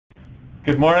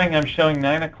Good morning. I'm showing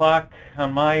 9 o'clock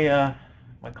on my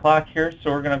clock here, so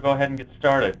we're going to go ahead and get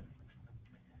started.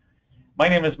 My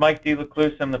name is Mike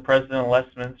DeLacluse. I'm the president of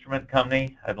Lesman Instrument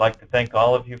Company. I'd like to thank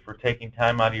all of you for taking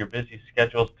time out of your busy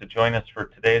schedules to join us for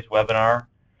today's webinar,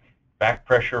 Back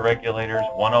Pressure Regulators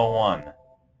 101.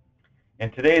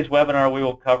 In today's webinar, we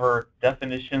will cover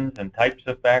definitions and types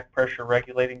of back pressure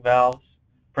regulating valves,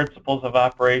 principles of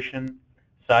operation,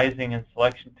 sizing and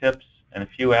selection tips, and a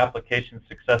few application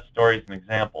success stories and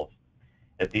examples.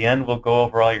 At the end, we'll go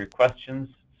over all your questions,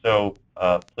 so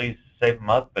please save them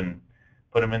up and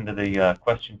put them into the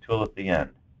question tool at the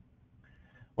end.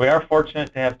 We are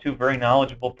fortunate to have two very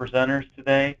knowledgeable presenters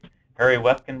today, Harry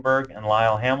Woebkenberg and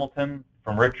Lyle Hamilton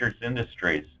from Richards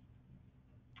Industries.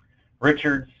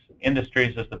 Richards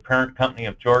Industries is the parent company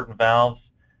of Jordan Valves,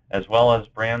 as well as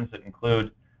brands that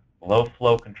include low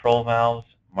flow control valves,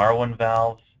 Marwin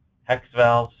valves, hex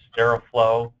valves,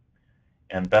 SteriFlow,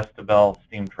 and Bestibel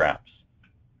steam traps.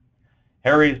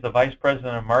 Harry is the Vice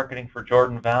President of Marketing for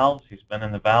Jordan Valves. He's been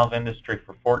in the valve industry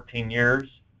for 14 years,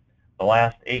 the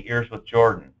last 8 years with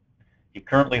Jordan. He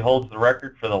currently holds the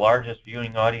record for the largest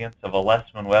viewing audience of a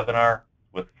Lesman webinar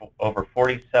with over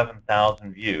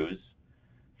 47,000 views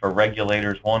for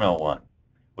Regulators 101,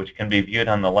 which can be viewed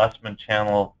on the Lesman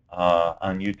channel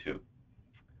on YouTube.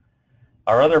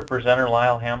 Our other presenter,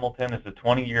 Lyle Hamilton, is a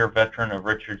 20-year veteran of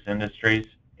Richards Industries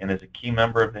and is a key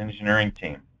member of the engineering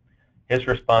team. His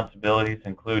responsibilities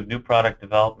include new product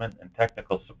development and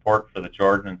technical support for the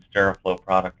Jordan and SteriFlow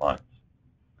product lines.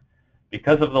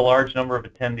 Because of the large number of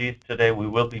attendees today, we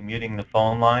will be muting the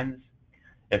phone lines.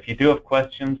 If you do have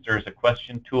questions, there's a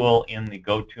question tool in the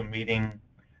GoToMeeting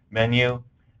menu.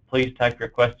 Please type your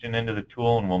question into the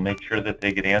tool and we'll make sure that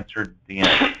they get answered at the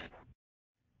end.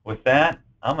 With that,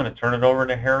 I'm going to turn it over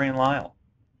to Harry and Lyle.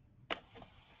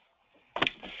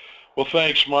 Well,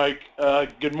 thanks, Mike.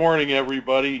 Good morning,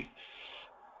 everybody.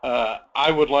 I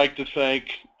would like to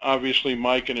thank, obviously,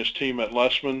 Mike and his team at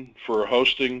Lesman for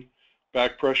hosting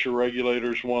Back Pressure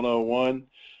Regulators 101,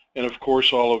 and of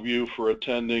course all of you for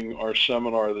attending our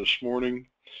seminar this morning.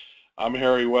 I'm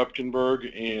Harry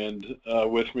Woebkenberg, and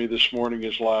with me this morning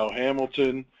is Lyle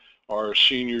Hamilton, our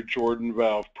Senior Jordan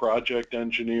Valve Project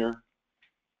Engineer.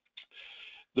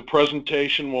 The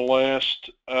presentation will last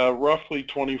roughly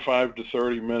 25 to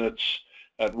 30 minutes,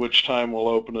 at which time we'll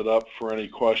open it up for any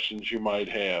questions you might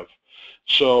have.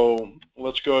 So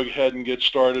let's go ahead and get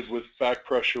started with Back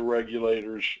Pressure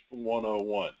Regulators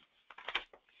 101.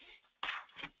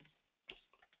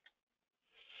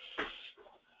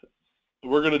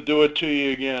 We're going to do it to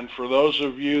you again. For those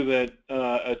of you that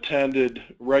attended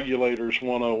Regulators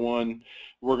 101,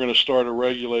 we're going to start a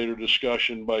regulator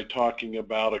discussion by talking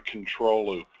about a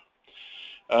control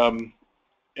loop.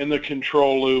 In the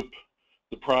control loop,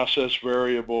 the process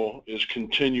variable is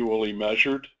continually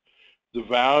measured. The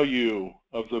value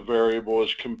of the variable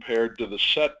is compared to the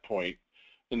set point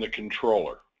in the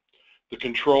controller. The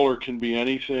controller can be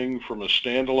anything from a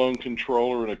standalone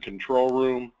controller in a control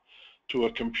room to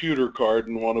a computer card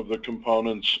in one of the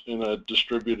components in a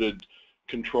distributed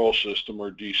control system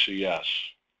or DCS.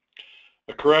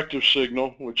 A corrective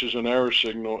signal, which is an error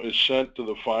signal, is sent to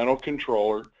the final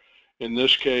controller. In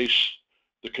this case,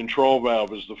 the control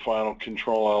valve is the final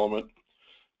control element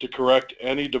to correct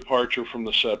any departure from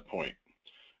the set point.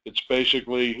 It's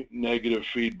basically negative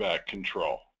feedback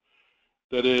control.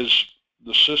 That is,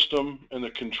 the system and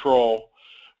the control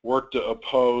work to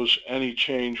oppose any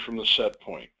change from the set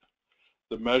point.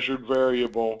 The measured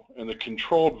variable and the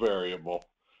controlled variable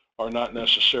are not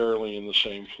necessarily in the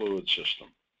same fluid system.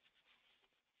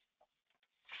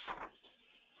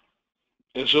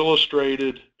 As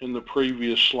illustrated in the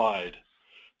previous slide,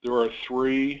 there are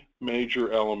three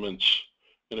major elements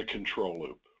in a control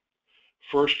loop.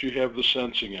 First, you have the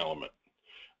sensing element.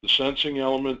 The sensing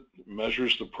element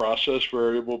measures the process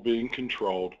variable being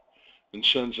controlled and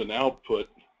sends an output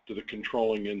to the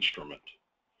controlling instrument.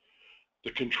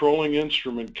 The controlling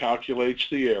instrument calculates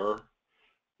the error,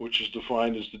 which is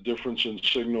defined as the difference in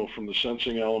signal from the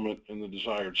sensing element and the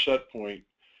desired set point,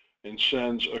 and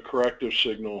sends a corrective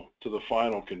signal to the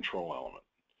final control element.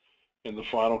 And the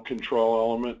final control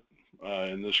element,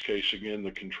 in this case again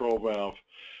the control valve,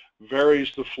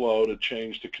 varies the flow to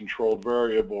change the controlled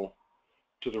variable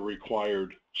to the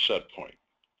required set point.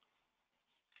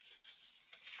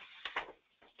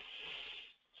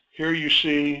 Here you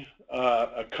see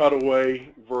a cutaway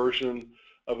version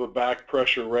of a back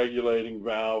pressure regulating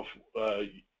valve.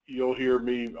 You'll hear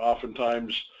me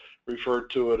oftentimes refer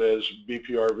to it as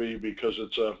BPRV because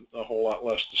it's a whole lot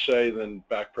less to say than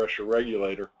back pressure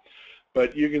regulator.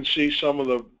 But you can see some of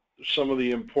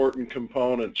the important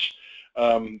components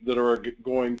that are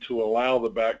going to allow the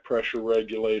back pressure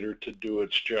regulator to do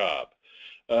its job.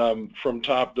 From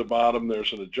top to bottom,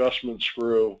 there's an adjustment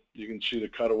screw. You can see the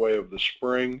cutaway of the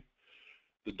spring,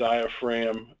 the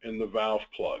diaphragm, and the valve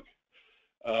plug.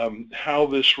 How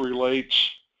this relates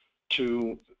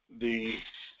to the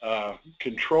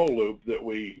control loop that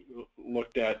we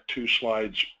looked at 2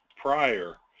 slides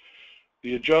prior,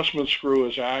 the adjustment screw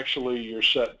is actually your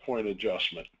set point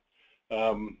adjustment.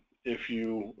 If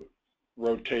you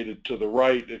rotate it to the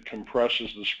right, it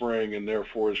compresses the spring and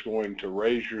therefore is going to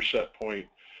raise your set point.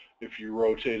 If you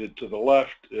rotate it to the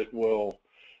left, it will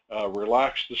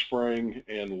relax the spring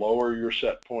and lower your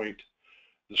set point.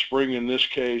 The spring in this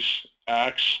case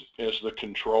acts as the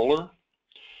controller.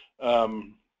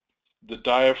 The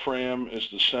diaphragm is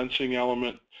the sensing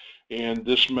element, and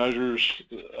this measures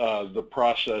the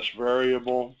process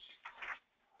variable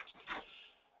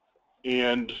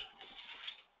and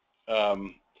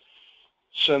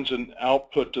sends an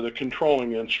output to the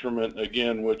controlling instrument,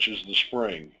 again, which is the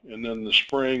spring. And then the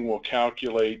spring will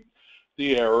calculate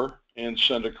the error and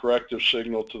send a corrective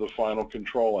signal to the final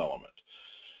control element.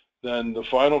 Then the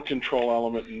final control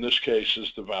element in this case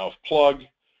is the valve plug,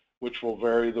 which will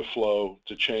vary the flow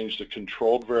to change the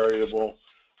controlled variable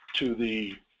to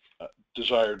the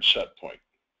desired set point.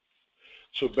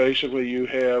 So basically you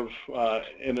have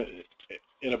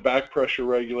in a back pressure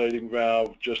regulating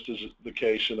valve, just as the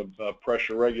case in a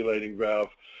pressure regulating valve,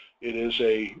 it is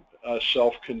a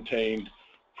self-contained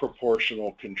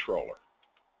proportional controller.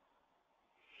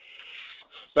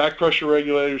 Back pressure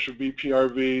regulators, or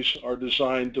BPRVs, are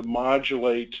designed to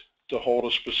modulate to hold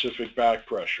a specific back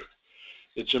pressure.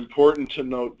 It's important to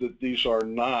note that these are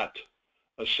not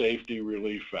a safety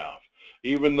relief valve.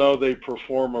 Even though they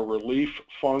perform a relief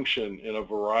function in a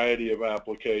variety of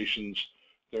applications,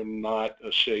 they're not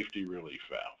a safety relief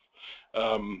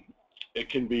valve. It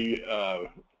can be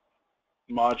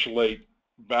modulate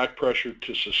back pressure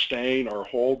to sustain or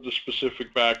hold the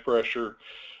specific back pressure.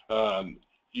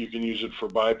 You can use it for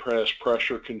bypass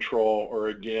pressure control, or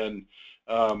again,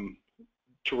 to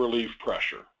relieve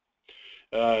pressure.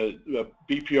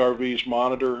 BPRVs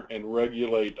monitor and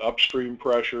regulate upstream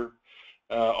pressure,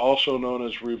 also known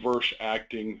as reverse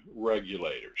acting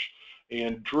regulators.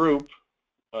 And droop,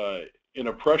 in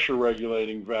a pressure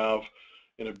regulating valve,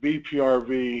 in a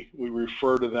BPRV, we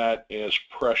refer to that as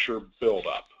pressure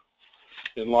buildup.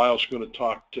 And Lyle's going to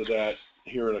talk to that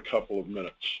here in a couple of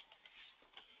minutes.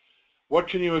 What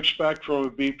can you expect from a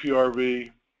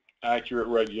BPRV? Accurate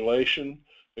regulation.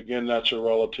 Again, that's a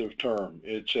relative term.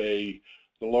 It's the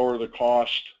lower the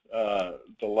cost, the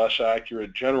less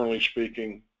accurate, generally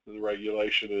speaking, the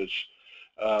regulation is.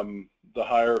 The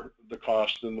higher the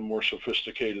cost and the more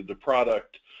sophisticated the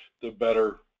product, the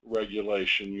better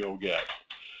regulation you'll get.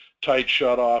 Tight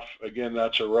shutoff, again,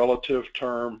 that's a relative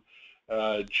term.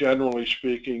 Generally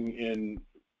speaking, in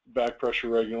back pressure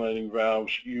regulating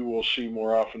valves, you will see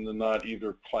more often than not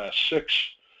either class 6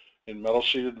 in metal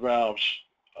seated valves,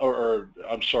 or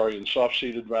I'm sorry, in soft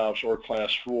seated valves, or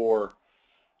class 4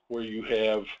 where you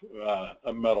have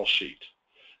a metal seat.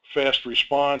 Fast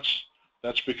response,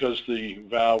 that's because the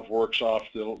valve works off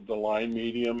the line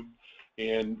medium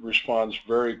and responds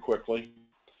very quickly.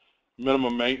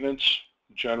 Minimum maintenance,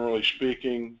 generally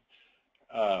speaking,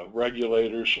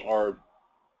 regulators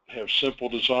have simple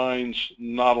designs,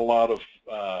 not a lot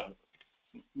of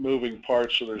moving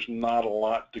parts, so there's not a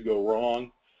lot to go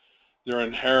wrong. They're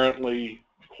inherently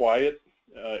quiet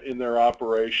in their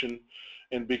operation,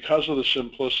 and because of the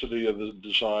simplicity of the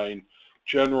design,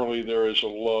 generally there is a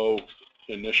low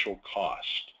initial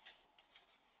cost.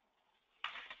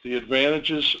 The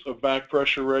advantages of back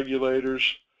pressure regulators: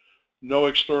 no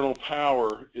external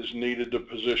power is needed to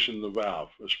position the valve,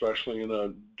 especially in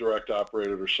a direct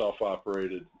operated or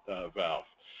self-operated valve.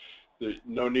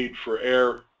 No need for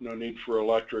air, no need for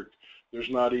electric. There's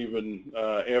not even,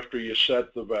 after you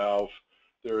set the valve,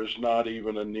 there is not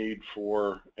even a need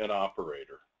for an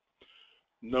operator.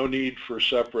 No need for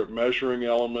separate measuring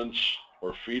elements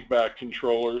or feedback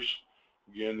controllers.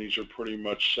 Again, these are pretty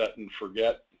much set and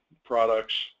forget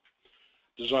products.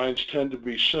 Designs tend to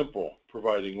be simple,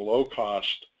 providing low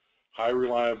cost, high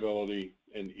reliability,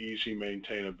 and easy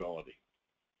maintainability.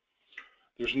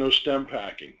 There's no stem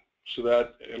packing, so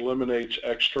that eliminates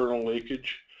external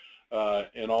leakage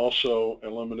and also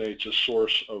eliminates a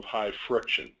source of high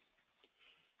friction.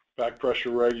 Back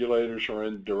pressure regulators are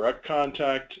in direct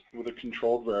contact with a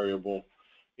controlled variable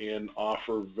and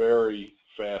offer very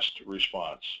fast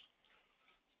response.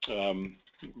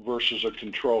 Versus a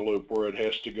control loop where it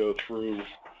has to go through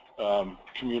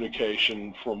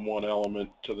communication from one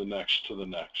element to the next to the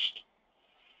next.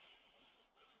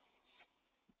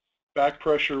 Back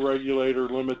pressure regulator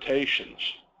limitations.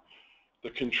 The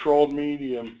controlled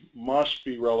medium must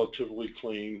be relatively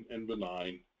clean and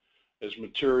benign, as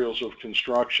materials of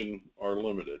construction are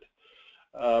limited.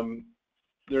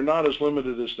 They're not as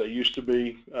limited as they used to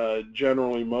be.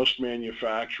 Generally, most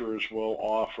manufacturers will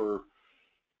offer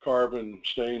carbon,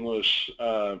 stainless,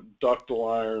 ductile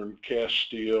iron, cast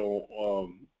steel,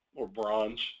 or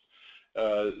bronze.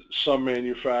 Some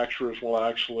manufacturers will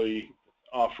actually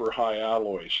offer high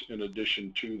alloys in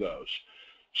addition to those.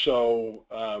 So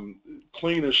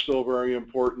clean is still very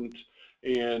important,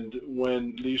 and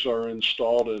when these are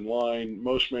installed in line,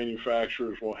 most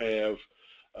manufacturers will have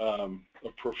a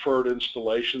preferred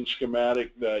installation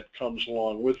schematic that comes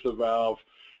along with the valve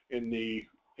in the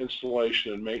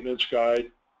installation and maintenance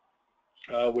guide,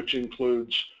 which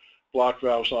includes block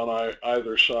valves on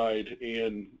either side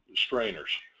and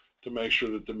strainers to make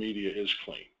sure that the media is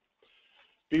clean.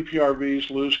 BPRVs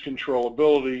lose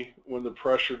controllability when the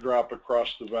pressure drop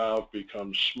across the valve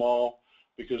becomes small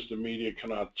because the media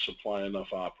cannot supply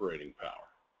enough operating power.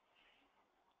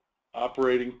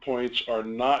 Operating points are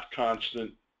not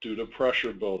constant due to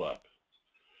pressure buildup.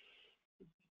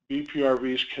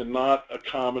 BPRVs cannot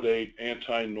accommodate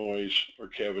anti-noise or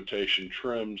cavitation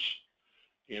trims,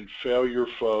 and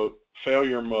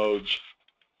failure modes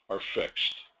are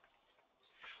fixed.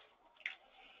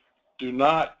 Do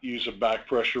not use a back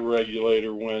pressure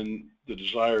regulator when the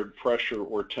desired pressure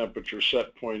or temperature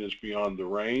set point is beyond the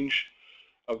range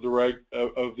of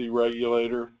the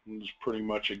regulator. It's pretty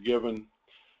much a given.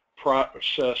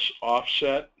 Process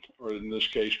offset, or in this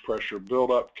case pressure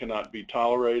buildup, cannot be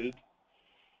tolerated.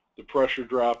 The pressure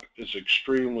drop is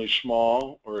extremely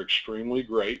small or extremely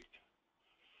great.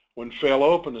 When fail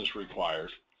open is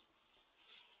required.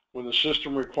 When the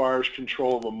system requires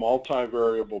control of a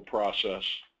multivariable process,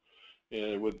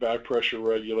 and with back pressure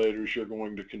regulators, you're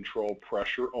going to control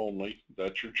pressure only.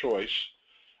 That's your choice.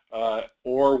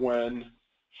 Or when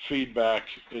feedback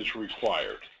is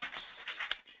required.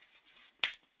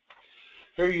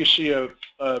 Here you see a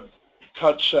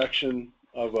cut section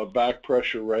of a back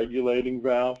pressure regulating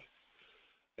valve.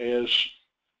 As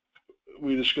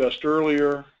we discussed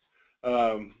earlier,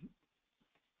 the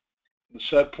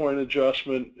set point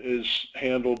adjustment is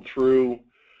handled through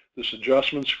this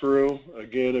adjustment screw.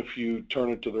 Again, if you turn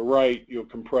it to the right, you'll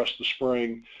compress the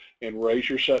spring and raise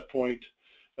your set point.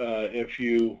 If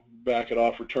you back it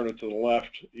off or turn it to the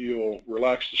left, you'll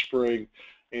relax the spring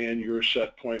and your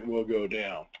set point will go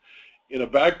down. In a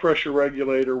back pressure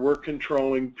regulator, we're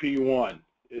controlling P1.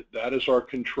 That is our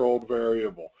controlled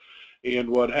variable. And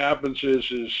what happens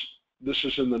is this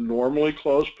is in the normally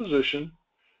closed position.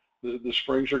 The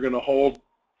springs are going to hold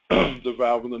the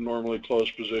valve in the normally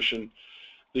closed position.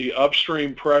 The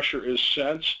upstream pressure is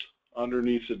sensed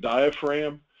underneath the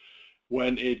diaphragm.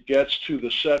 When it gets to the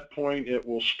set point, it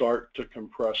will start to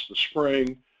compress the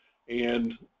spring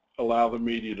and allow the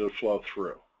media to flow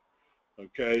through.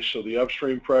 Okay, so the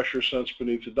upstream pressure sensed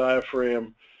beneath the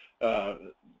diaphragm,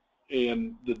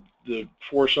 and the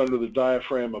force under the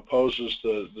diaphragm opposes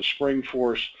the spring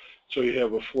force, so you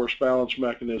have a force balance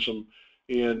mechanism.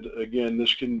 And again,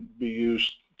 this can be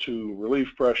used to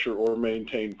relieve pressure or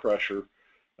maintain pressure,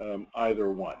 either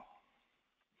one.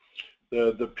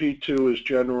 The P2 is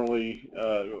generally,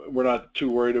 we're not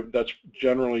too worried about, that's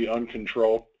generally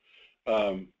uncontrolled.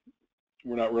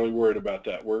 We're not really worried about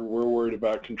that. We're worried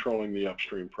about controlling the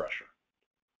upstream pressure.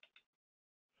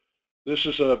 This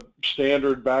is a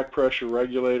standard back pressure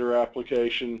regulator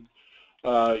application.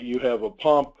 You have a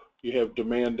pump, you have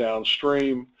demand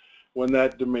downstream. When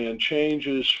that demand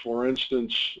changes, for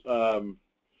instance,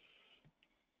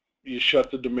 you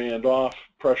shut the demand off,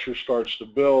 pressure starts to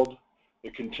build,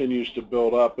 it continues to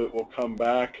build up, it will come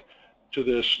back to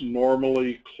this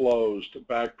normally closed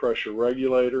back pressure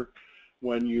regulator.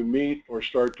 When you meet or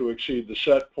start to exceed the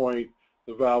set point,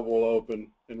 the valve will open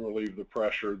and relieve the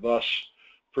pressure, thus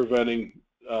preventing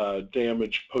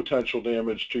potential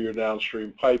damage to your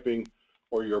downstream piping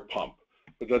or your pump.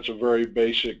 But that's a very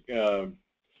basic,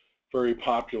 very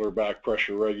popular back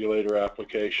pressure regulator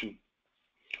application.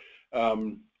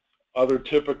 Other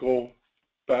typical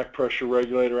back pressure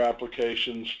regulator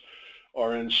applications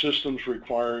are in systems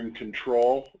requiring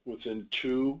control within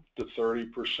 2 to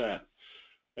 30%.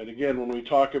 And again, when we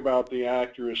talk about the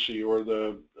accuracy or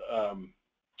the,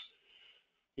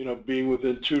 being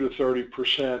within 2 to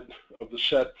 30% of the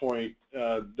set point,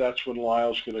 that's when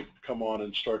Lyle's going to come on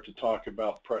and start to talk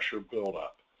about pressure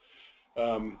buildup.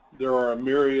 There are a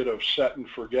myriad of set and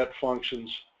forget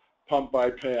functions, pump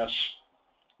bypass,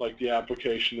 like the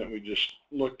application that we just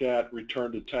looked at,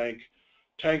 return to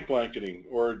tank blanketing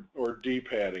or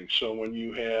D-padding. So when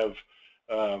you have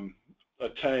a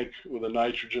tank with a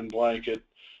nitrogen blanket.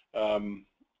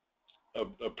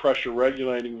 A pressure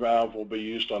regulating valve will be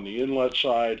used on the inlet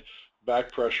side.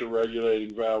 Back pressure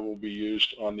regulating valve will be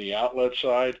used on the outlet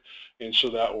side, and so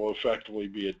that will effectively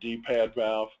be a D-pad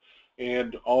valve,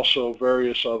 and also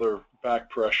various other back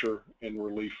pressure and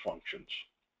relief functions.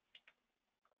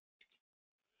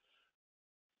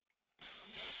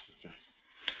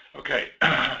 Okay,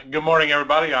 good morning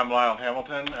everybody. I'm Lyle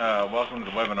Hamilton. Welcome to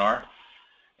the webinar.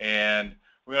 And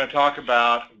we're going to talk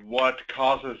about what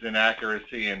causes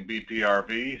inaccuracy in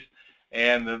BPRVs.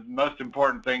 And the most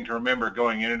important thing to remember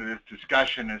going into this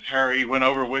discussion, as Harry went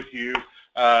over with you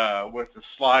with the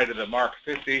slide of the Mark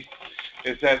 50,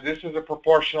 is that this is a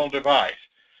proportional device.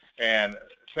 And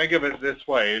think of it this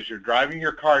way: as you're driving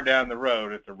your car down the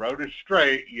road, if the road is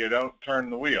straight, you don't turn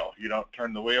the wheel. You don't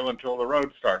turn the wheel until the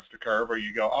road starts to curve or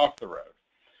you go off the road.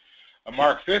 A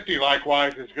Mark 50,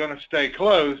 likewise, is going to stay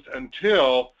closed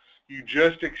until you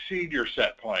just exceed your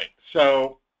set point.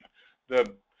 So the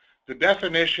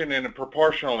definition in a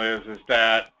proportional is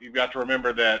that you've got to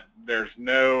remember that there's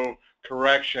no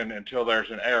correction until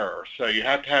there's an error. So you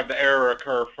have to have the error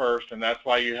occur first, and that's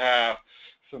why you have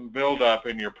some buildup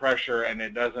in your pressure, and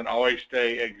it doesn't always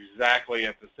stay exactly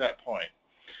at the set point.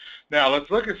 Now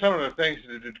let's look at some of the things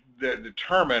that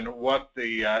determine what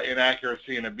the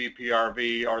inaccuracy in a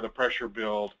BPRV or the pressure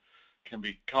build can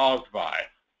be caused by.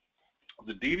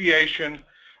 The deviation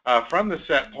from the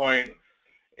set point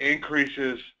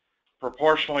increases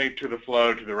proportionally to the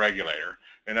flow to the regulator.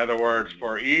 In other words,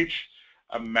 for each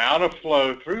amount of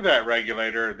flow through that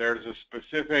regulator, there's a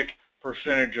specific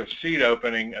percentage of seat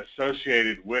opening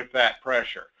associated with that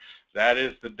pressure. That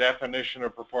is the definition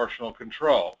of proportional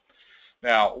control.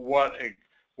 Now, what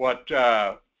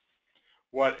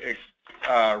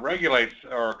regulates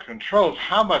or controls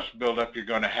how much buildup you're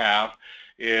going to have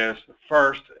is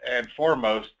first and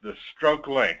foremost the stroke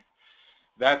length.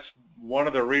 That's one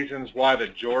of the reasons why the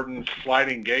Jordan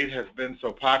sliding gate has been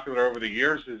so popular over the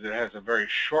years, is it has a very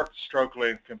short stroke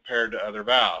length compared to other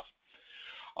valves.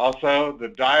 Also, the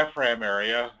diaphragm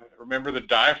area. Remember, the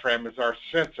diaphragm is our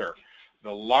sensor.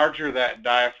 The larger that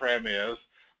diaphragm is,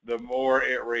 the more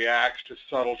it reacts to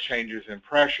subtle changes in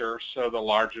pressure, so the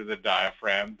larger the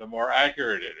diaphragm, the more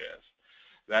accurate it is.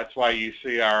 That's why you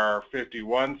see our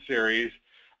 51 series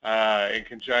in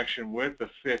conjunction with the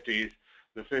 50s.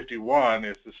 The 51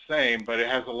 is the same, but it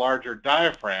has a larger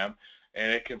diaphragm,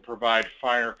 and it can provide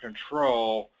finer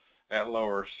control at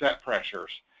lower set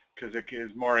pressures because it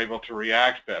is more able to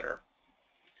react better.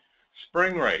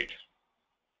 Spring rate.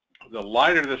 The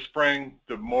lighter the spring,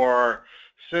 the more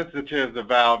sensitive the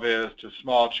valve is to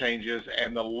small changes,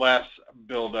 and the less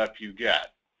buildup you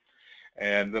get.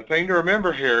 And the thing to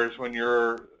remember here is when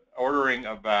you're ordering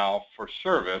a valve for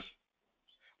service,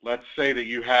 let's say that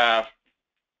you have,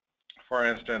 for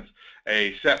instance,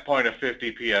 a set point of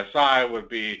 50 psi would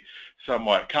be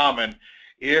somewhat common.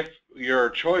 If your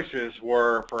choices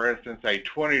were, for instance, a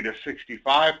 20 to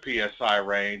 65 psi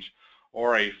range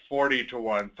or a 40 to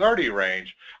 130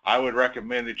 range, I would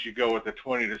recommend that you go with the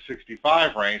 20 to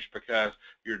 65 range because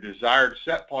your desired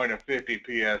set point of 50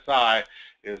 psi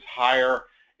is higher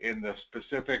in the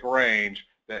specific range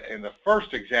in the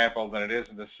first example than it is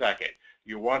in the second.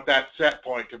 You want that set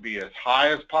point to be as high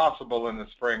as possible in the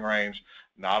spring range,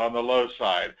 not on the low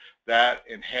side. That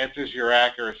enhances your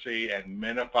accuracy and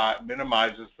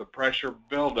minimizes the pressure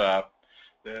buildup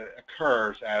that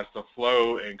occurs as the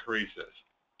flow increases.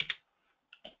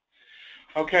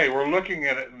 Okay, we're looking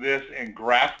at this in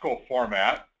graphical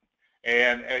format,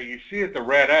 and you see at the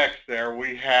red X there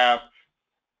we have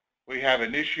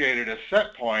initiated a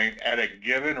set point at a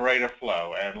given rate of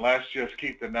flow, and let's just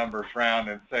keep the numbers round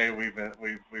and say we've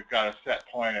got a set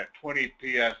point at 20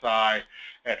 psi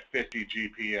at 50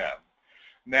 GPM.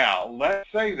 Now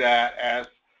let's say that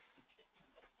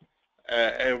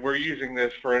as we're using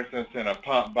this, for instance, in a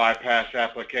pump bypass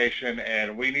application,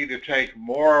 and we need to take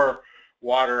more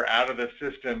water out of the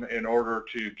system in order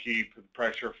to keep the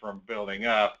pressure from building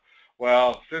up.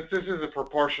 Well, since this is a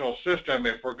proportional system,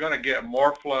 if we're going to get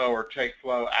more flow or take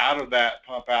flow out of that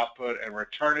pump output and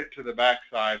return it to the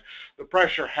backside, the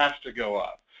pressure has to go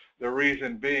up. The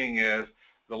reason being is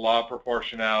the law of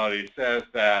proportionality says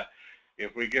that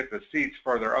if we get the seats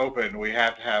further open, we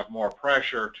have to have more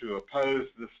pressure to oppose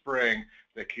the spring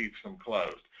that keeps them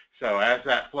closed. So as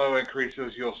that flow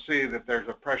increases, you'll see that there's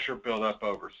a pressure buildup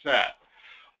over set.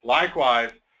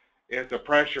 Likewise, if the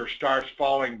pressure starts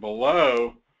falling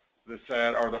below the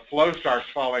set, or the flow starts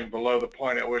falling below the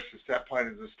point at which the set point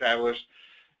is established,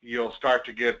 you'll start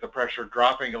to get the pressure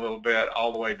dropping a little bit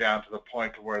all the way down to the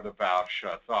point to where the valve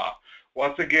shuts off.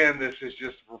 Once again, this is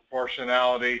just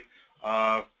proportionality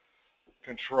of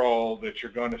control that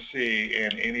you're going to see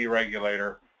in any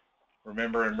regulator.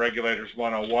 Remember, in Regulators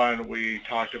 101, we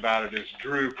talked about it as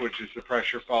droop, which is the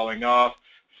pressure falling off.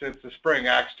 Since the spring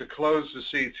acts to close the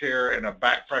seats here in a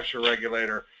back pressure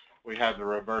regulator, we have the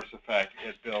reverse effect.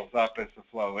 It builds up as the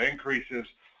flow increases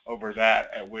over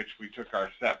that at which we took our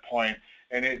set point,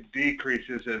 and it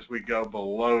decreases as we go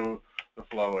below the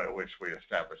flow at which we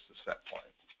established the set point.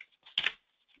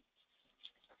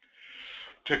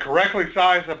 To correctly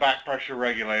size a back pressure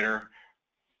regulator,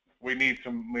 we need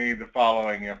the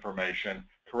following information.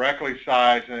 Correctly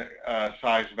sized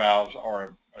valves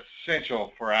are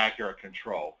essential for accurate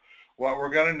control. What we're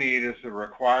going to need is the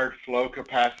required flow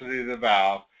capacity of the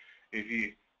valve,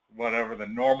 whatever the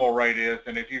normal rate is,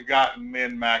 and if you've got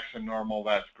min, max, and normal,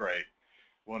 that's great.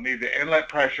 We'll need the inlet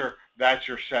pressure. That's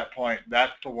your set point.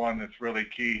 That's the one that's really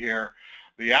key here.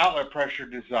 The outlet pressure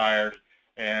desired,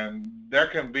 and there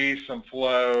can be some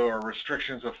flow or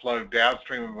restrictions of flow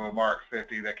downstream of a Mark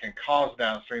 50 that can cause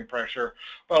downstream pressure,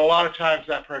 but a lot of times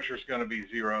that pressure is going to be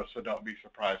zero, so don't be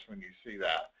surprised when you see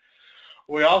that.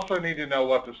 We also need to know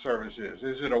what the service is.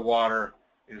 Is it a water?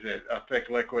 Is it a thick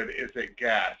liquid? Is it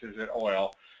gas? Is it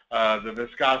oil? The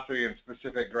viscosity and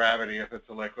specific gravity, if it's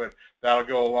a liquid, that'll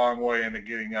go a long way into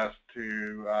getting us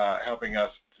to helping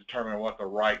us determine what the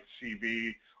right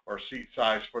CV or seat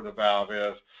size for the valve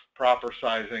is. Proper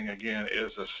sizing, again,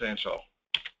 is essential.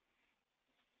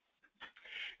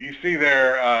 You see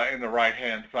there in the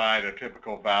right-hand side a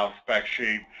typical valve spec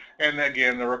sheet, and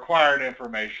again, the required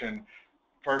information,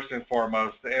 first and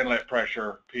foremost, the inlet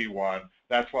pressure, P1.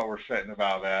 That's what we're setting the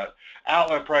valve at.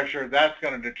 Outlet pressure, that's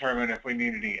going to determine if we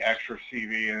need any extra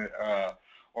CV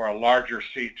or a larger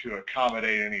seat to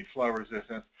accommodate any flow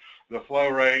resistance. The flow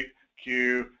rate,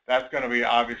 Q, that's going to be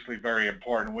obviously very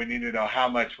important. We need to know how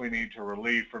much we need to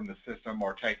relieve from the system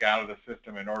or take out of the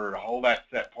system in order to hold that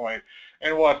set point.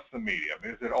 And what's the medium?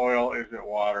 Is it oil? Is it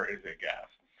water? Is it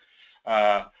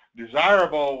gas?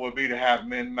 Desirable would be to have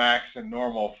min, max, and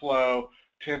normal flow,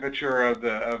 temperature of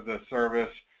the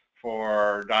service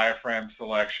for diaphragm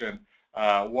selection,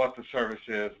 what the service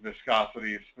is,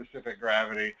 viscosity, specific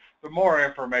gravity. The more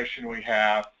information we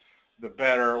have, the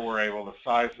better we're able to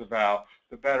size the valve.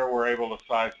 The better we're able to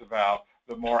size the valve,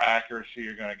 the more accuracy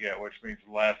you're going to get, which means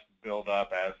less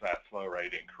buildup as that flow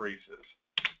rate increases.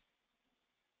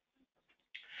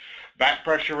 Back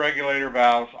pressure regulator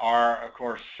valves are, of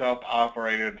course,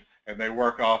 self-operated, and they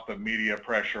work off the media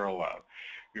pressure alone.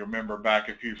 If you remember back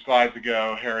a few slides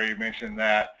ago, Harry mentioned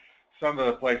that some of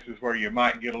the places where you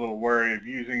might get a little worried of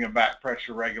using a back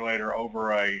pressure regulator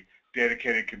over a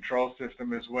dedicated control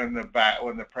system is when the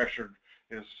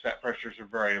set pressures are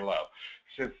very low.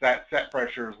 Since that set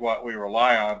pressure is what we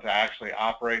rely on to actually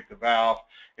operate the valve,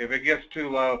 if it gets too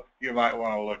low, you might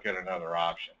want to look at another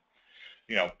option.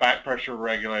 You know, back pressure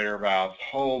regulator valves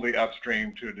hold the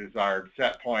upstream to a desired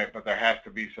set point, but there has to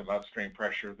be some upstream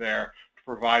pressure there to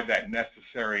provide that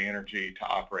necessary energy to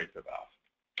operate the valve.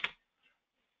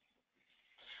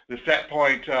 The set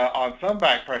point on some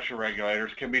back pressure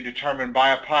regulators can be determined by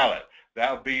a pilot.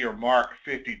 That would be your Mark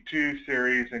 52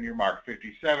 series and your Mark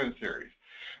 57 series.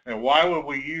 And why would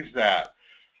we use that?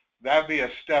 That'd be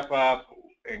a step up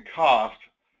in cost,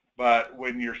 but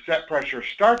when your set pressures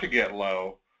start to get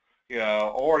low, you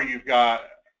know, or you've got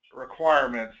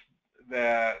requirements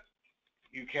that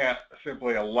you can't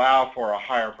simply allow for a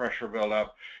higher pressure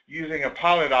buildup, using a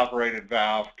pilot operated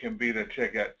valve can be the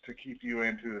ticket to keep you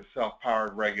into the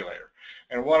self-powered regulator.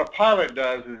 And what a pilot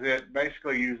does is it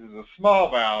basically uses a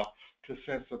small valve to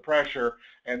sense the pressure,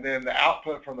 and then the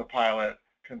output from the pilot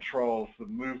controls the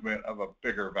movement of a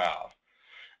bigger valve.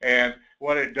 And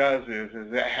what it does is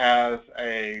it has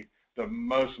the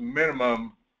most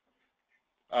minimum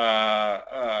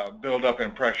buildup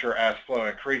in pressure as flow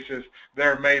increases.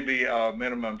 There may be a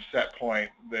minimum set point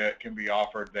that can be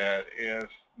offered that is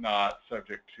not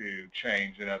subject to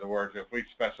change. In other words, if we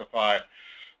specify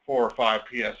 4 or 5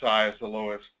 psi as the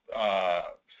lowest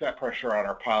set pressure on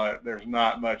our pilot, there's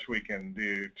not much we can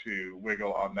do to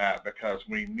wiggle on that because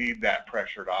we need that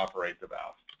pressure to operate the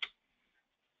valve.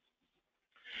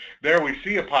 There we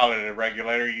see a piloted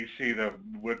regulator. You see the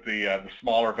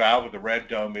smaller valve with the red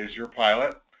dome is your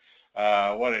pilot.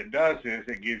 What it does is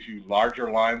it gives you larger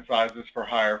line sizes for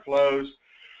higher flows.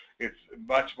 It's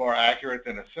much more accurate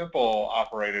than a simple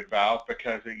operated valve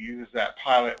because it uses that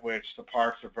pilot, which the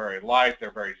parts are very light, they're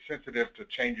very sensitive to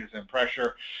changes in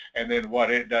pressure, and then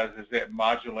what it does is it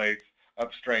modulates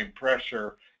upstream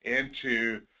pressure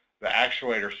into the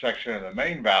actuator section of the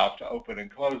main valve to open and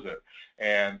close it.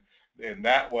 And in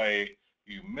that way,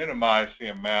 you minimize the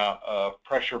amount of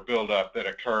pressure buildup that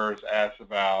occurs as the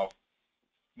valve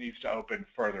needs to open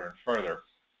further and further.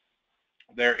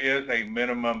 there is a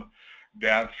minimum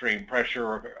downstream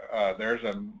pressure, there's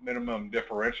a minimum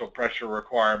differential pressure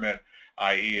requirement,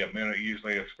 i.e.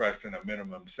 usually expressed in a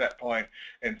minimum set point,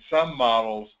 and some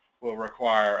models will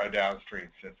require a downstream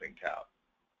sensing count.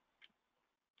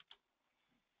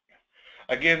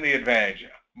 Again, the advantage,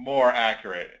 more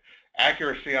accurate.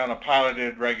 Accuracy on a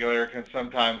piloted regulator can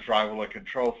sometimes rival a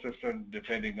control system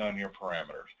depending on your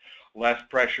parameters. Less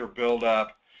pressure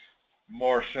buildup,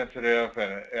 more sensitive,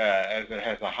 and as it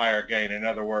has a higher gain. In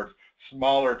other words,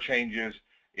 smaller changes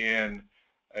in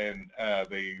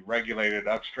the regulated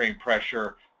upstream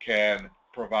pressure can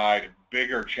provide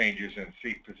bigger changes in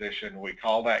seat position. We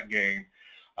call that gain.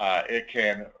 It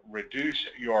can reduce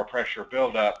your pressure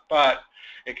buildup, but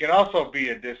it can also be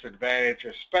a disadvantage,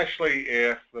 especially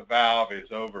if the valve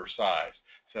is oversized.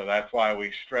 So that's why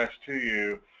we stress to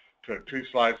you, took 2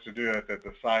 slides to do it, that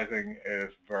the sizing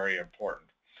is very important.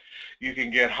 You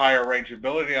can get higher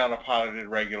rangeability on a piloted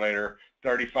regulator,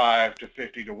 35 to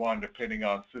 50 to 1, depending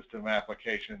on system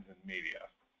applications and media.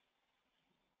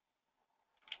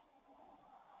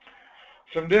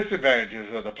 Some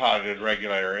disadvantages of the piloted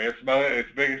regulator. Its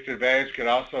biggest advantage could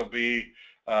also be,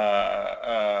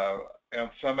 on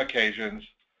some occasions,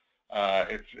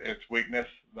 its weakness,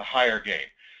 the higher gain.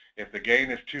 If the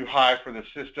gain is too high for the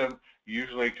system,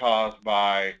 usually caused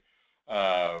by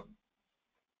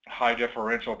high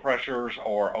differential pressures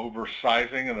or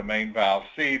oversizing of the main valve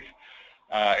seats,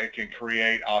 it can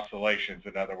create oscillations.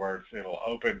 In other words, it'll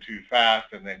open too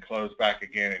fast and then close back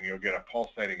again, and you'll get a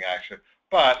pulsating action.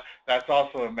 But that's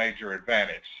also a major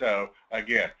advantage. So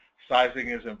again, sizing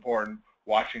is important.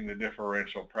 Watching the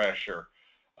differential pressure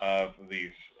of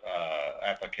these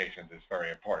applications is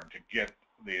very important to get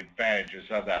the advantages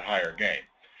of that higher gain.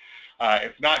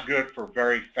 It's not good for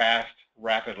very fast,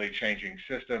 rapidly changing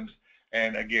systems.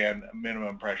 And again,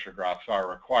 minimum pressure drops are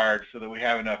required so that we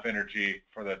have enough energy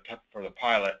for the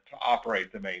pilot to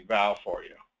operate the main valve for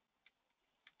you.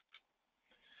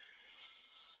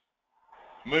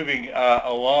 Moving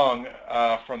along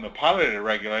from the piloted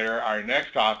regulator, our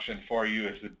next option for you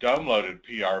is the dome-loaded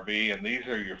PRV, and these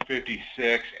are your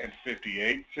 56 and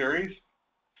 58 series.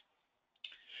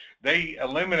 They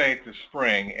eliminate the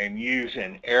spring and use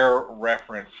an air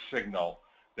reference signal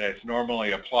that's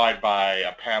normally applied by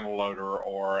a panel loader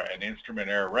or an instrument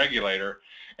air regulator,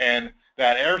 and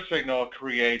that air signal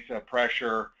creates a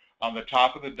pressure on the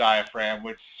top of the diaphragm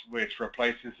which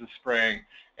replaces the spring.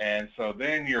 And so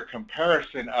then your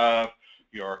comparison of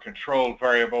your controlled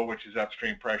variable, which is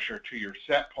upstream pressure, to your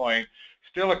set point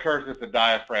still occurs at the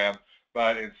diaphragm,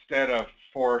 but instead of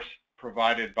force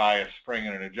provided by a spring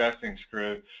and an adjusting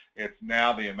screw, it's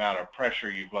now the amount of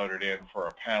pressure you've loaded in for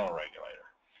a panel regulator.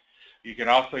 You can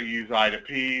also use I to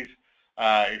Ps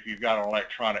if you've got an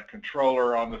electronic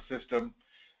controller on the system.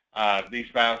 These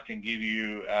valves can give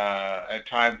you, at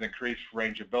times, increased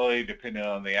rangeability depending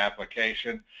on the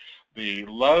application. The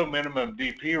low minimum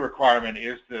DP requirement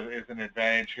is an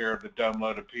advantage here of the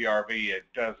dome-loaded PRV. It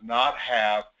does not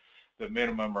have the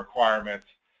minimum requirements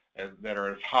that are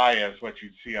as high as what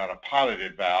you'd see on a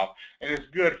piloted valve, and it's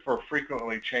good for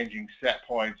frequently changing set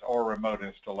points or remote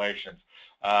installations.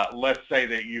 Let's say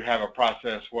that you have a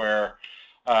process where,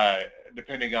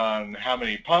 depending on how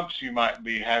many pumps you might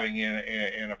be having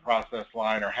in a process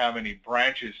line or how many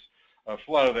branches of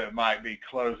flow that might be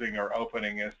closing or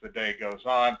opening as the day goes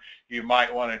on, you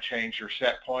might want to change your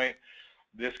set point.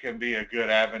 This can be a good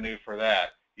avenue for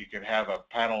that. You can have a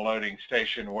panel loading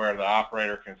station where the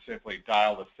operator can simply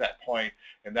dial the set point,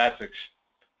 and that's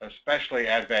especially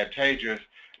advantageous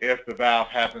if the valve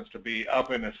happens to be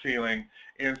up in the ceiling,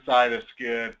 inside a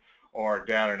skid, or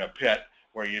down in a pit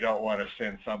where you don't want to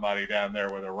send somebody down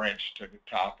there with a wrench to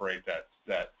operate that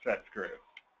set screw.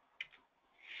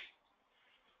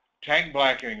 Tank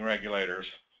blanketing regulators.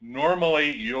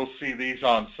 Normally, you'll see these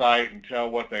on site and tell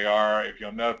what they are. If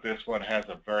you'll note, this one has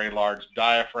a very large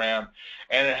diaphragm,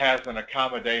 and it has an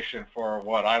accommodation for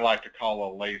what I like to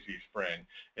call a lazy spring.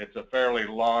 It's a fairly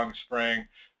long spring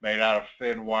made out of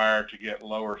thin wire to get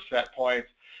lower set points.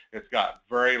 It's got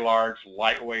very large,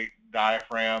 lightweight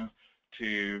diaphragm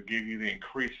to give you the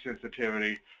increased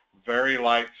sensitivity. Very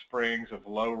light springs of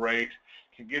low rate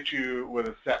can get you with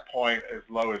a set point as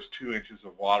low as 2 inches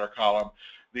of water column.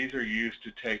 These are used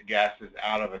to take gases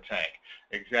out of a tank.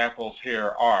 Examples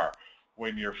here are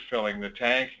when you're filling the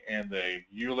tank and the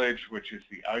ullage, which is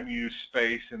the unused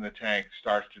space in the tank,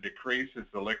 starts to decrease as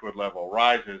the liquid level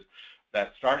rises.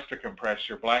 That starts to compress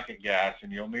your blanket gas,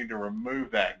 and you'll need to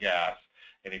remove that gas.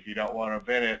 And if you don't want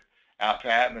to vent it out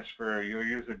to atmosphere, you'll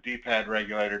use a D-pad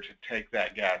regulator to take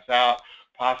that gas out,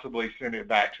 possibly send it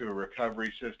back to a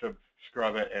recovery system,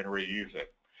 scrub it, and reuse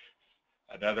it.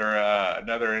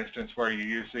 Another instance where you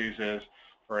use these is,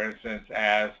 for instance,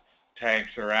 as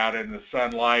tanks are out in the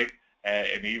sunlight,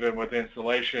 and even with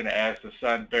insulation, as the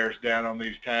sun bears down on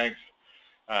these tanks,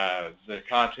 the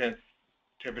contents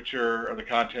temperature of the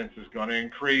contents is going to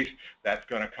increase. That's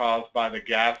going to cause, by the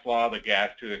gas law, the gas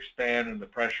to expand and the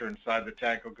pressure inside the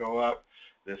tank will go up.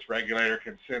 This regulator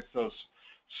can sense those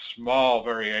small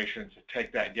variations to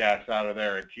take that gas out of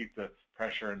there and keep the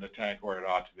pressure in the tank where it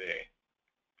ought to be.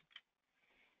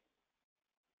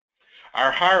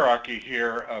 Our hierarchy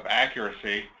here of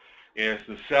accuracy is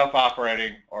the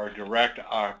self-operating or direct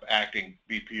acting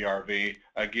BPRV.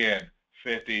 Again,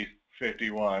 50s,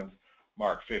 51s,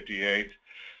 Mark 58s.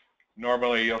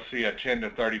 Normally you'll see a 10 to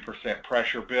 30%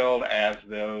 pressure build as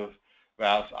those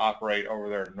valves operate over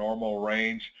their normal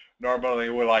range. Normally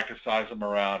we like to size them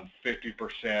around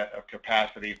 50% of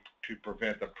capacity to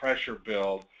prevent the pressure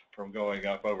build from going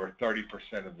up over 30%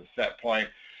 of the set point.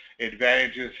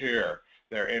 Advantages here: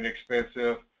 they're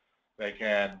inexpensive,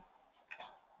 they're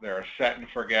a set and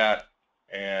forget,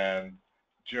 and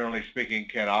generally speaking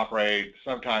can operate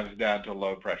sometimes down to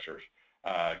low pressures.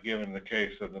 Given the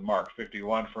case of the Mark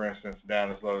 51, for instance,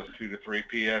 down as low as 2 to 3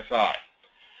 psi.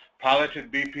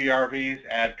 Piloted BPRVs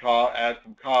add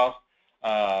some cost.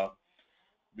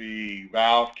 The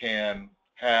valve can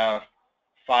have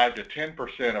 5 to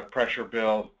 10% of pressure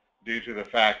build due to the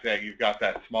fact that you've got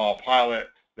that small pilot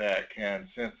that can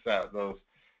sense those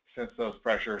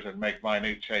pressures and make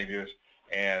minute changes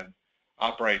and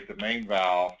operate the main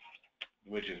valve,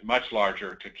 which is much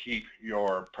larger, to keep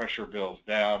your pressure builds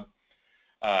down.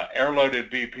 Air-loaded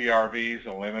BPRVs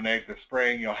eliminate the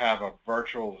spring. You'll have a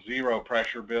virtual zero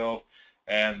pressure build,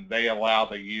 and they allow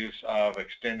the use of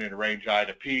extended range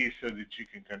I2P so that you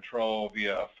can control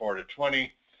via 4 to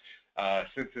 20.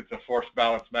 Since it's a force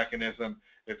balance mechanism,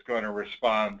 it's going to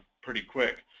respond pretty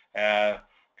quick as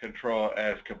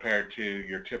compared to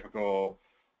your typical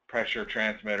pressure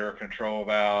transmitter, control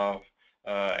valve,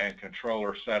 and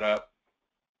controller setup.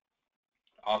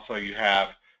 Also, you have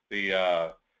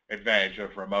the advantage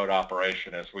of remote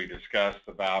operation. As we discussed,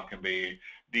 the valve can be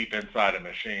deep inside a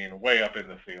machine, way up in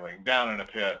the ceiling, down in a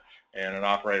pit, and an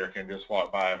operator can just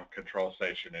walk by a control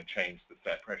station and change the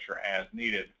set pressure as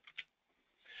needed.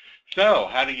 So,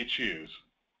 how do you choose?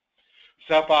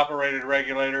 Self-operated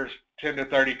regulators, 10 to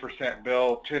 30%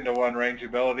 build, 10 to 1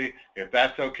 rangeability. If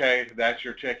that's okay, that's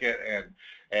your ticket.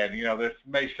 And you know, this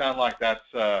may sound like that's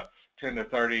 10 to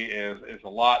 30 is a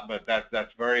lot, but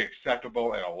that's very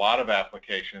acceptable in a lot of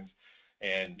applications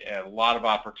and a lot of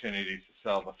opportunities to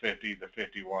sell the 50, the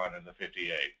 51, and the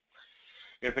 58.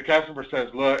 If the customer says,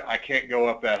 look, I can't go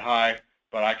up that high,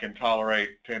 but I can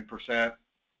tolerate 10%,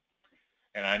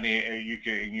 and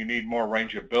you need more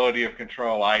rangeability of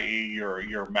control, i.e.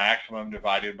 your maximum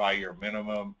divided by your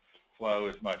minimum flow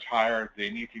is much higher,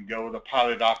 then you can go with a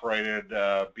pilot operated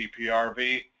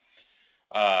BPRV.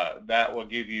 That will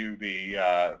give you the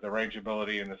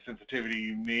rangeability and the sensitivity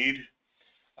you need.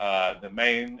 The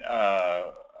main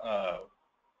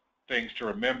things to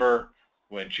remember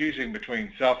when choosing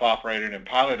between self-operated and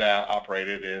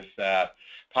pilot-operated is that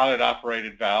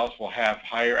pilot-operated valves will have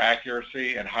higher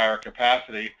accuracy and higher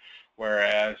capacity,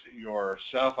 whereas your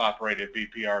self-operated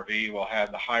BPRV will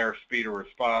have the higher speed of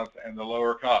response and the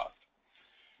lower cost.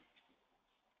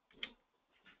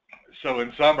 So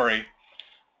in summary,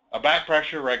 a back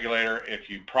pressure regulator, if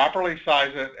you properly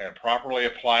size it and properly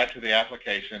apply it to the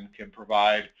application, can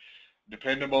provide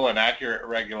dependable and accurate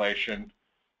regulation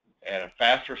and a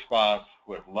fast response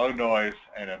with low noise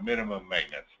and a minimum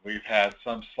maintenance. We've had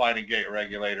some sliding gate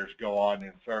regulators go on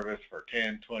in service for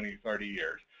 10, 20, 30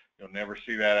 years. You'll never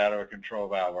see that out of a control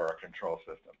valve or a control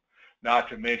system. Not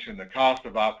to mention the cost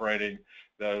of operating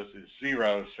those is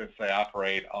zero since they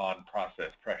operate on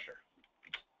process pressure.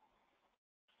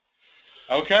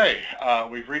 Okay,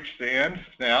 we've reached the end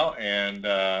now and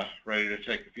ready to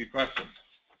take a few questions.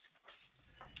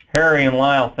 Harry and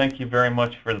Lyle, thank you very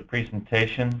much for the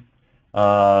presentation.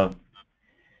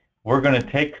 We're going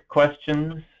to take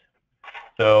questions,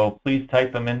 so please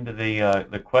type them into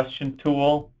the question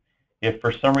tool. If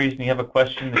for some reason you have a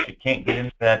question that you can't get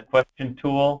into that question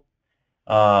tool,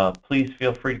 please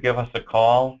feel free to give us a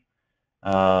call.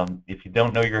 If you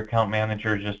don't know your account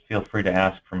manager, just feel free to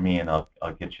ask for me and I'll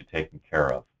get you taken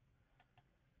care of.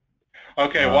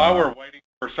 Okay, while we're waiting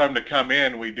for some to come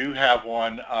in, we do have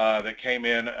one that came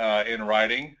in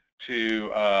writing to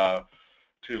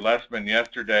Lesman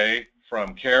yesterday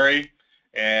from Carrie,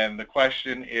 and the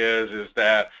question is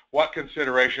that what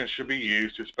considerations should be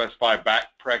used to specify back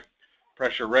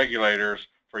pressure regulators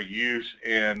for use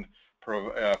in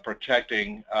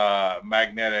protecting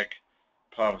magnetic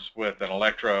pumps with an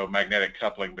electromagnetic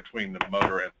coupling between the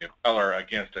motor and the impeller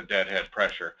against a deadhead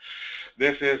pressure.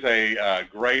 This is a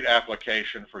great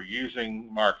application for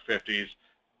using Mark 50s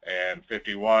and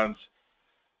 51s.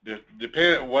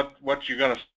 Depend what you're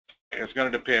going to is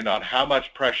going to depend on how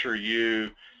much pressure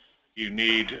you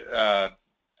need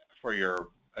for your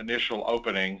initial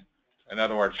opening. In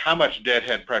other words, how much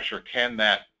deadhead pressure can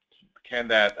that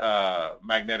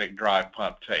magnetic drive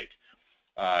pump take?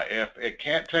 If it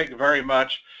can't take very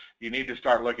much, you need to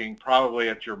start looking probably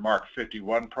at your Mark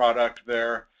 51 product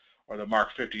there, or the Mark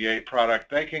 58 product.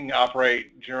 They can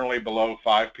operate generally below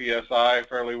 5 psi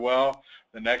fairly well.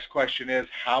 The next question is,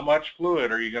 how much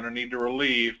fluid are you going to need to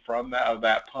relieve from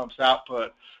that pump's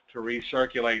output to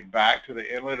recirculate back to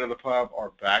the inlet of the pump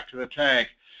or back to the tank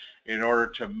in order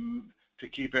to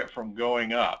keep it from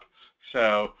going up?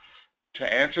 So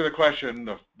to answer the question,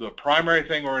 the primary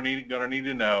thing we're going to need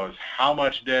to know is how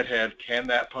much deadhead can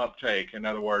that pump take? In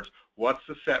other words, what's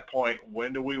the set point?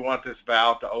 When do we want this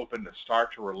valve to open to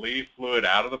start to relieve fluid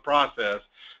out of the process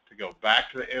to go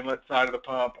back to the inlet side of the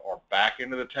pump or back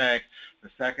into the tank? The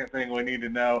second thing we need to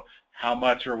know, how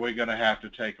much are we going to have to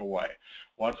take away?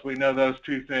 Once we know those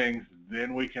two things,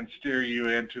 then we can steer you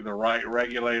into the right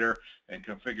regulator and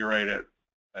configure it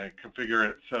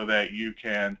so that you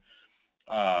can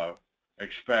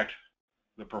expect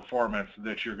the performance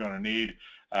that you're going to need.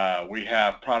 We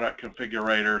have product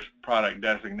configurators, product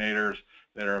designators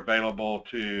that are available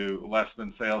to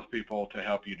Lesman salespeople to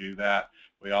help you do that.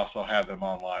 We also have them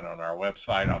online on our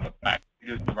website on the back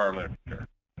pages of our literature.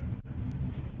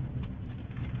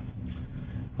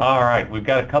 All right, we've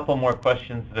got a couple more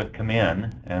questions that have come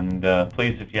in, and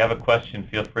please, if you have a question,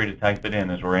 feel free to type it in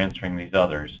as we're answering these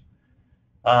others.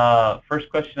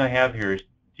 First question I have here is,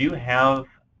 do you have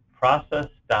process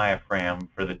diaphragm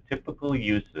for the typical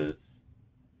uses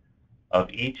of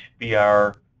each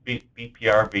BPRVs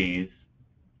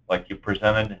like you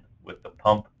presented with the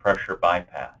pump pressure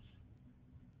bypass?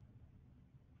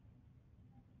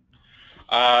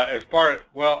 As far as,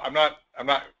 well, I'm not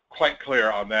quite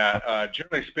clear on that.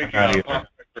 Generally speaking, on pump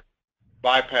pressure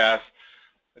bypass,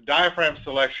 diaphragm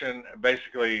selection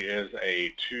basically is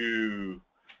a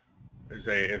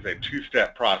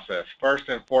two-step process. First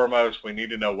and foremost, we need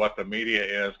to know what the media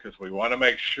is, because we want to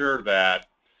make sure that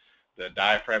the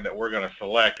diaphragm that we're going to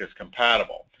select is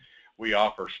compatible. We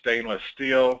offer stainless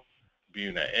steel,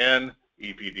 Buna-N,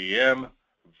 EPDM,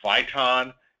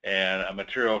 Viton, and a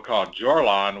material called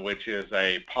Jorlon, which is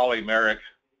a polymeric,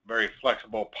 very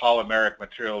flexible polymeric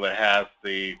material that has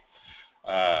the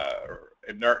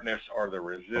inertness or the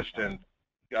resistance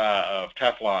of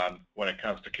Teflon when it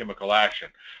comes to chemical action.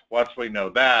 Once we know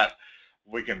that,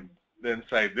 we can then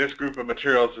say this group of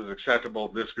materials is acceptable,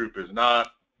 this group is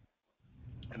not,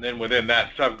 and then within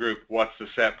that subgroup, what's the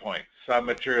set point? Some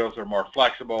materials are more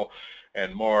flexible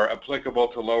and more applicable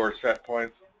to lower set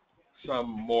points, some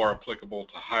more applicable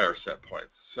to higher set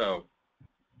points. So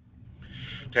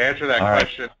to answer that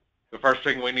question, the first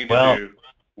thing we need to do,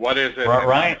 what is it?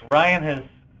 Ryan has,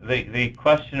 the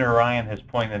questioner Ryan has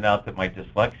pointed out that my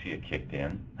dyslexia kicked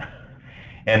in.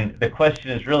 And the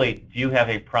question is really, do you have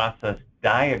a process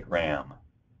diagram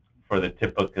for the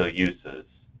typical uses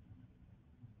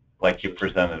like you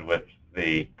presented with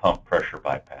the pump pressure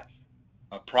bypass?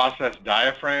 A process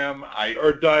diaphragm?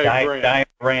 Or diagram.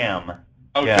 Diagram.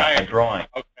 Oh, yeah, diagram. A drawing.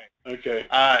 Okay.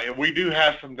 We do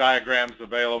have some diagrams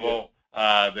available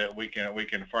that we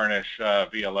can furnish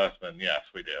via Lesman. Yes,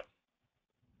 we do.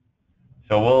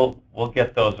 So we'll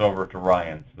get those over to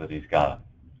Ryan so that he's got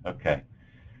them. Okay.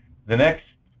 The next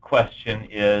question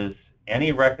is,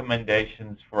 any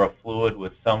recommendations for a fluid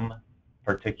with some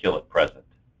particulate present?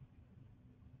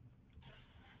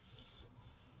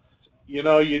 You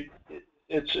know,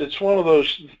 it's one of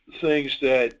those things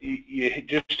that you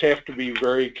just have to be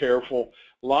very careful.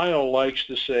 Lyle likes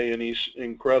to say, and he's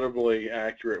incredibly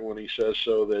accurate when he says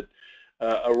so, that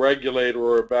a regulator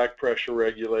or a back pressure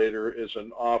regulator is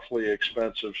an awfully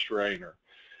expensive strainer.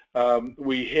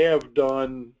 We have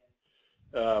done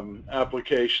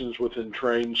applications with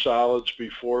entrained solids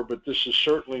before, but this is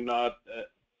certainly not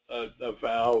a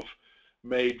valve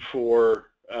made for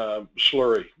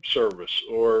slurry service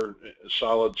or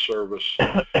solid service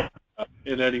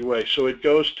in any way. So it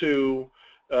goes to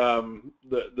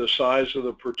the size of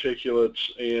the particulates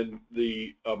and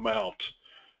the amount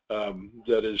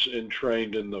that is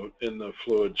entrained in the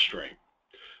fluid stream.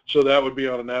 So that would be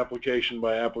on an application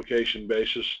by application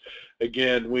basis.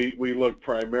 Again, we look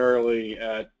primarily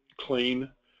at clean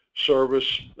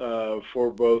service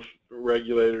for both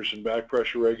regulators and back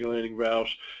pressure regulating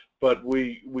valves, but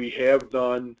we have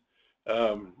done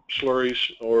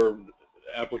slurries or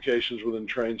applications with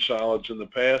entrained solids in the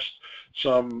past,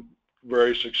 some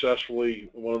very successfully.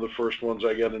 One of the first ones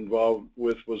I got involved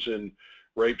with was in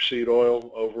rapeseed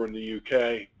oil over in the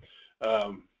UK,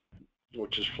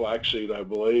 which is flaxseed, I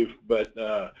believe. But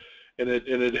and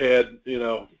it had, you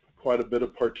know, quite a bit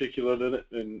of particulate in it,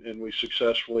 and we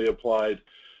successfully applied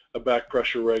a back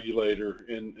pressure regulator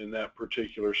in that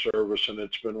particular service, and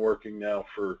it's been working now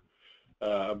for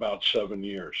about 7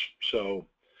 years. So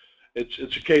it's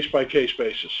a case-by-case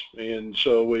basis, and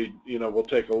so we'll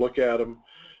take a look at them.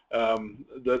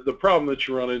 The problem that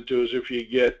you run into is if you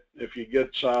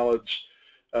get solids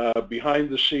behind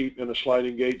the seat in a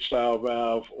sliding gate style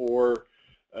valve, or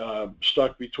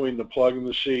stuck between the plug and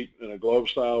the seat in a globe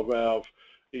style valve,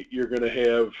 you're going to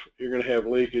have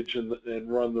leakage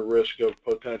and run the risk of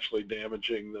potentially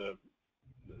damaging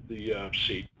the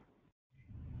seat.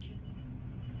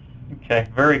 Okay,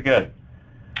 very good.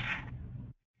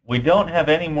 We don't have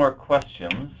any more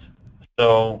questions,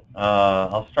 so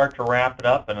I'll start to wrap it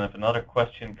up, and if another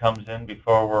question comes in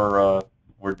before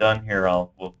we're done here,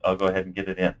 I'll go ahead and get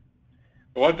it in.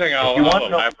 One thing I'd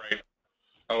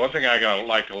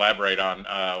like to elaborate on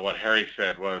what Harry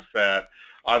said was that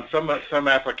on some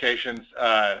applications,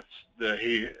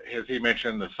 he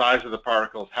mentioned the size of the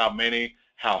particles, how many,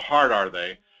 how hard are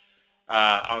they.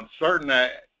 On certain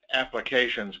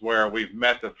applications where we've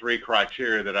met the 3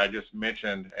 criteria that I just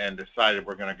mentioned and decided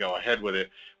we're going to go ahead with it,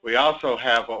 we also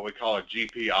have what we call a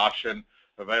GP option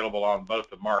available on both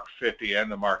the Mark 50 and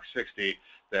the Mark 60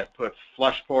 that puts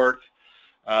flush ports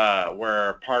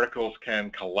where particles can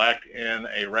collect in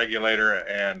a regulator,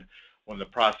 and when the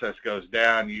process goes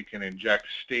down, you can inject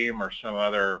steam or some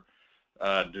other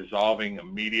dissolving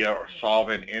media or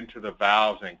solvent into the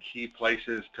valves in key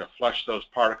places to flush those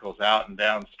particles out and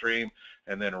downstream,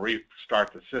 and then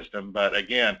restart the system. But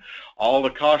again, all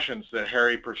the cautions that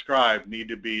Harry prescribed need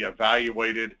to be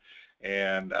evaluated,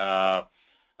 and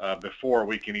before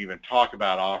we can even talk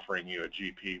about offering you a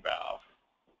GP valve.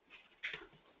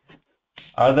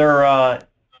 Are there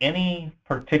any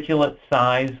particulate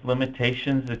size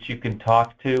limitations that you can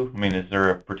talk to? I mean, is there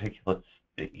a particulate,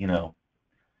 you know?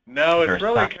 No, it's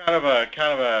really kind of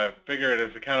a figure it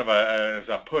as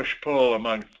a push-pull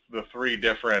among the 3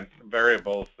 different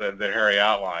variables that Harry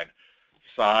outlined.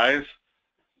 Size,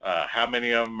 how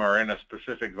many of them are in a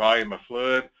specific volume of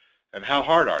fluid, and how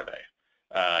hard are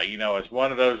they? You know, as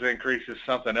one of those increases,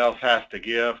 something else has to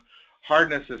give.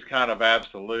 Hardness is kind of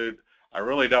absolute. I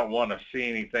really don't want to see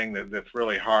anything that's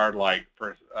really hard, like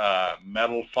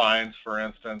metal fines, for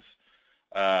instance.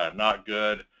 Not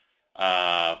good.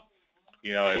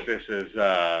 You know, if this is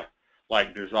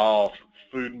like dissolved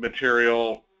food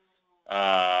material,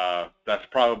 that's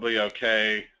probably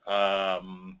okay.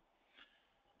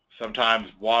 Sometimes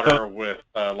water with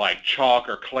like chalk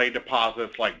or clay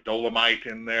deposits like dolomite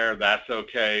in there, that's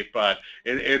okay. But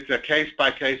it's a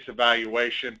case-by-case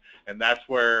evaluation, and that's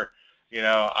where, you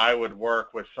know, I would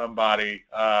work with somebody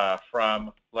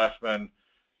from Lesman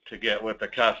to get with the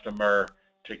customer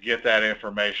to get that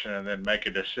information, and then make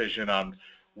a decision on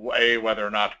A, whether or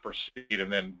not to proceed,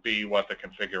 and then B, what the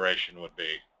configuration would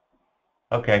be.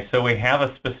 Okay, so we have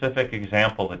a specific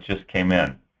example that just came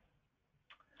in.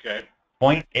 Okay.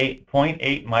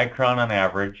 0.8 micron on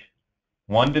average,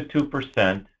 1 to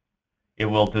 2%. It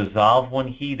will dissolve when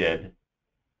heated,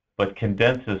 but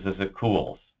condenses as it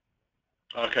cools.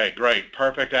 Okay, great.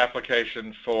 Perfect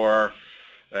application for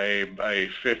a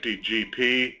 50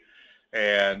 GP,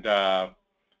 and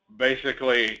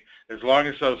basically, as long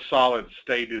as those solids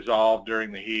stay dissolved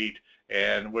during the heat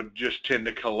and would just tend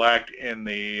to collect in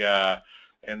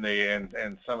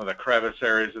some of the crevice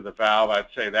areas of the valve, I'd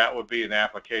say that would be an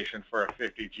application for a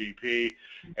 50 GP.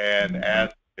 And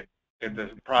if the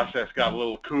process got a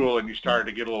little cool and you started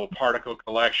to get a little particle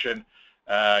collection,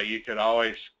 you could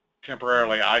always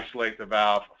temporarily isolate the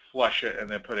valve, flush it, and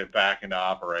then put it back into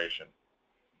operation.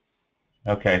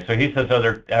 Okay, so he says,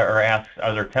 asks,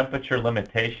 are there temperature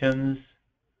limitations?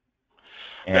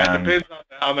 That depends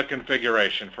on the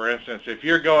configuration. For instance, if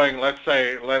you're going, let's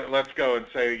go and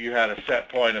say you had a set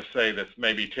point of, say, that's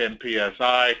maybe 10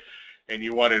 psi, and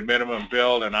you wanted minimum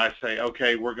build, and I say,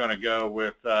 okay, we're going to go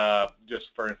with just,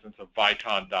 for instance, a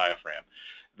Viton diaphragm.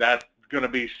 That's going to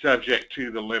be subject to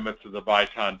the limits of the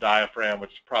Viton diaphragm,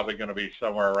 which is probably going to be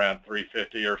somewhere around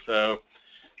 350 or so.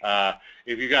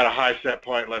 If you got a high set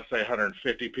point, let's say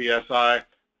 150 psi,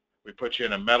 we put you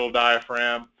in a metal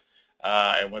diaphragm.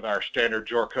 And with our standard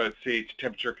Jor-Coat seats,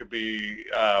 temperature could be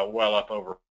well up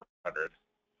over 100.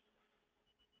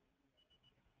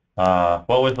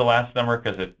 What was the last number?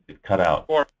 Because it cut out.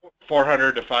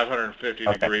 400 to 550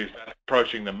 degrees, that's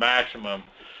approaching the maximum.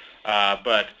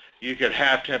 But you could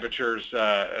have temperatures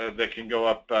that can go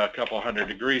up a couple hundred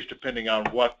degrees depending on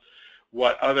what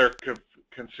other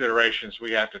considerations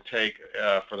we have to take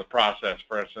for the process.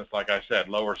 For instance, like I said,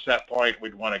 lower set point,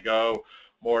 we'd want to go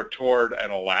more toward an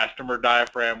elastomer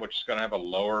diaphragm, which is going to have a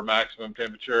lower maximum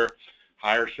temperature.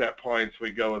 Higher set points,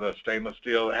 we go with a stainless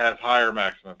steel that has higher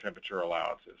maximum temperature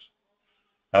allowances.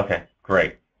 Okay,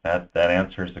 great. That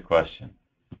answers the question.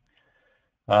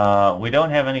 We don't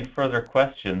have any further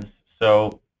questions,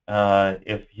 so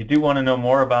if you do want to know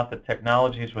more about the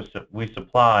technologies we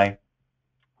supply,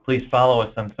 please follow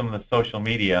us on some of the social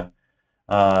media.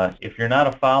 If you're not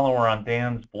a follower on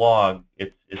Dan's blog,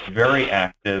 it's very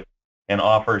active and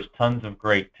offers tons of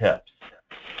great tips.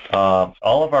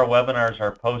 All of our webinars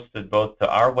are posted both to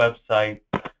our website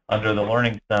under the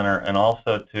Learning Center and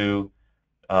also to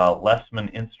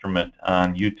Lesman Instrument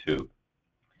on YouTube.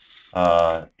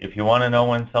 If you want to know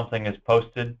when something is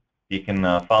posted, you can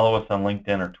follow us on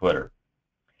LinkedIn or Twitter.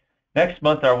 Next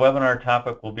month, our webinar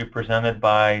topic will be presented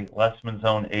by Lesman's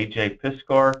own AJ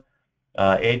Piskor.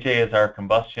 AJ is our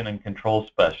combustion and control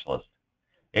specialist.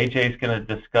 AJ is going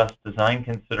to discuss design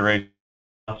considerations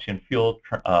for combustion fuel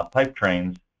pipe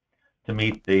trains to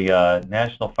meet the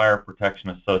National Fire Protection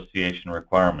Association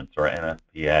requirements, or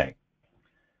NFPA.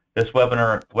 This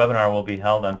webinar will be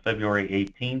held on February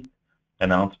 18th.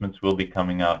 Announcements will be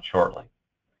coming out shortly.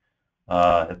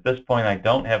 At this point, I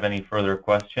don't have any further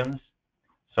questions,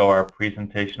 so our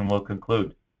presentation will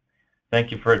conclude.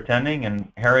 Thank you for attending,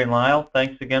 and Harry and Lyle,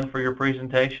 thanks again for your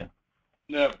presentation.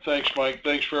 Yeah, thanks, Mike.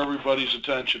 Thanks for everybody's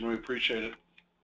attention. We appreciate it.